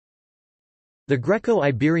The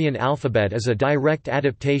Greco-Iberian alphabet is a direct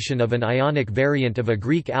adaptation of an Ionic variant of a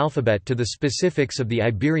Greek alphabet to the specifics of the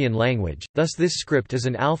Iberian language, thus this script is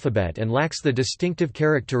an alphabet and lacks the distinctive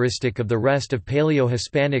characteristic of the rest of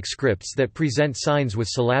Paleo-Hispanic scripts that present signs with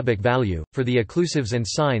syllabic value, for the occlusives and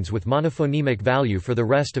signs with monophonemic value for the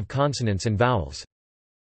rest of consonants and vowels.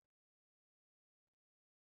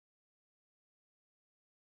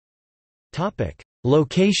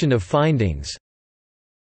 Location of findings.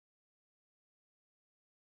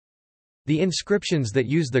 The inscriptions that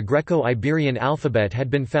use the Greco-Iberian alphabet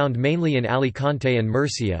had been found mainly in Alicante and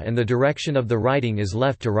Murcia, and the direction of the writing is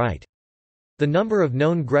left to right. The number of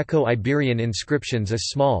known Greco-Iberian inscriptions is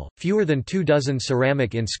small, fewer than 24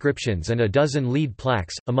 ceramic inscriptions and a dozen lead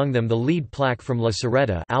plaques, among them the lead plaque from La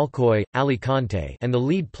Serreta, Alcoy, Alicante, and the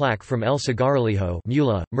lead plaque from El Cigarrillo,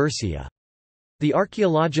 Mula, Murcia. The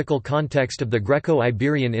archaeological context of the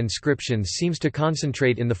Greco-Iberian inscriptions seems to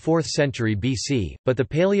concentrate in the 4th century BC, but the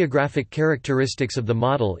paleographic characteristics of the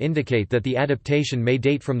model indicate that the adaptation may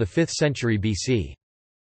date from the 5th century BC.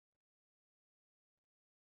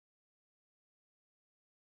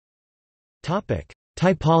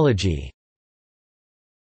 Typology.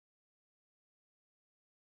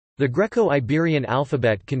 The Greco-Iberian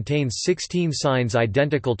alphabet contains 16 signs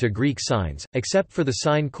identical to Greek signs, except for the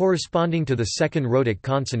sign corresponding to the second rhotic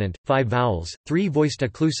consonant, 5 vowels, 3 voiced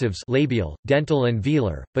occlusives labial, dental and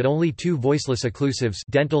velar, but only 2 voiceless occlusives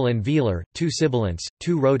dental and velar, 2 sibilants,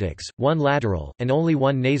 2 rhotics, 1 lateral, and only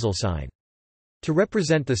 1 nasal sign. To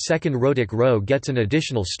represent the second rhotic row gets an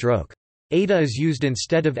additional stroke. Eta is used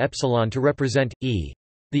instead of epsilon to represent e.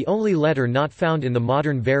 The only letter not found in the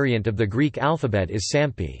modern variant of the Greek alphabet is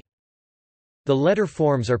Sampi. The letter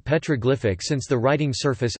forms are petroglyphic since the writing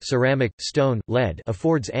surface ceramic, stone, lead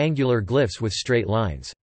affords angular glyphs with straight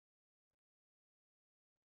lines.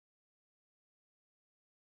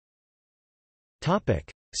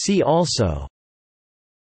 See also: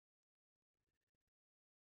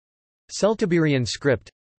 Celtiberian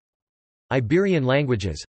script, Iberian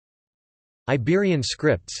languages, Iberian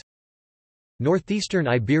scripts, Northeastern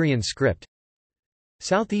Iberian script,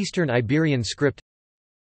 Southeastern Iberian script,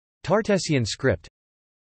 Tartessian script,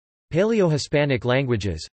 Paleo-Hispanic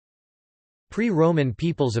languages, Pre-Roman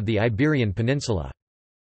peoples of the Iberian Peninsula.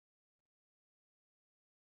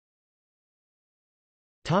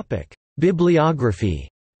 Bibliography.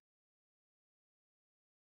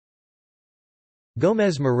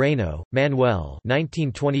 Gómez Moreno, Manuel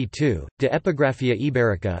 1922, De Epigrafía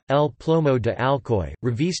Ibérica, El Plomo de Alcoy,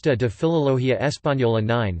 Revista de Filología Española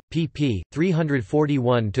 9, pp.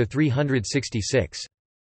 341–366.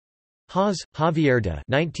 Haas, Javier de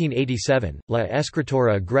 1987, La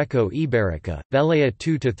Escritora Greco-Ibérica, Velea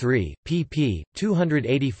 2–3, pp.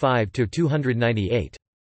 285–298.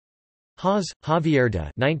 Haas, Javier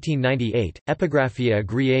de 1998, Epigrafía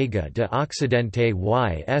Griega de Occidente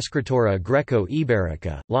y Escritora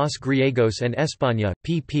Greco-Ibérica, Los Griegos en España,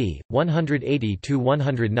 pp.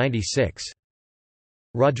 180–196.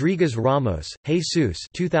 Rodríguez Ramos, Jesús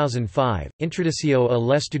 2005, Introducció a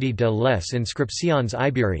l'estudi de les inscripcions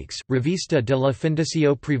ibèriques, Revista de la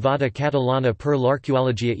Fundació Privada Catalana per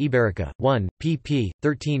l'Arqueologia Ibèrica, 1, pp.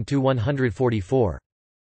 13–144.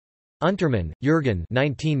 Untermann, Jürgen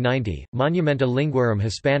 1990, Monumenta Linguarum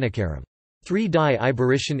Hispanicarum. 3 die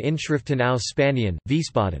Iberischen Inschriften aus Spanien,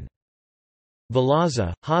 Wiesbaden.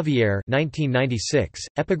 Velaza, Javier 1996,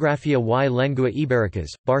 Epigrafía y Lengua Ibéricas,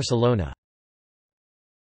 Barcelona.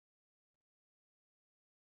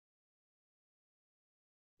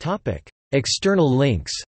 External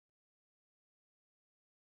links.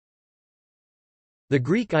 The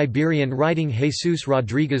Greek-Iberian writing Jesús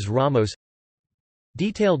Rodríguez Ramos.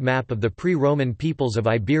 Detailed map of the pre-Roman peoples of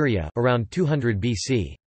Iberia around 200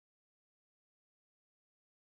 BC.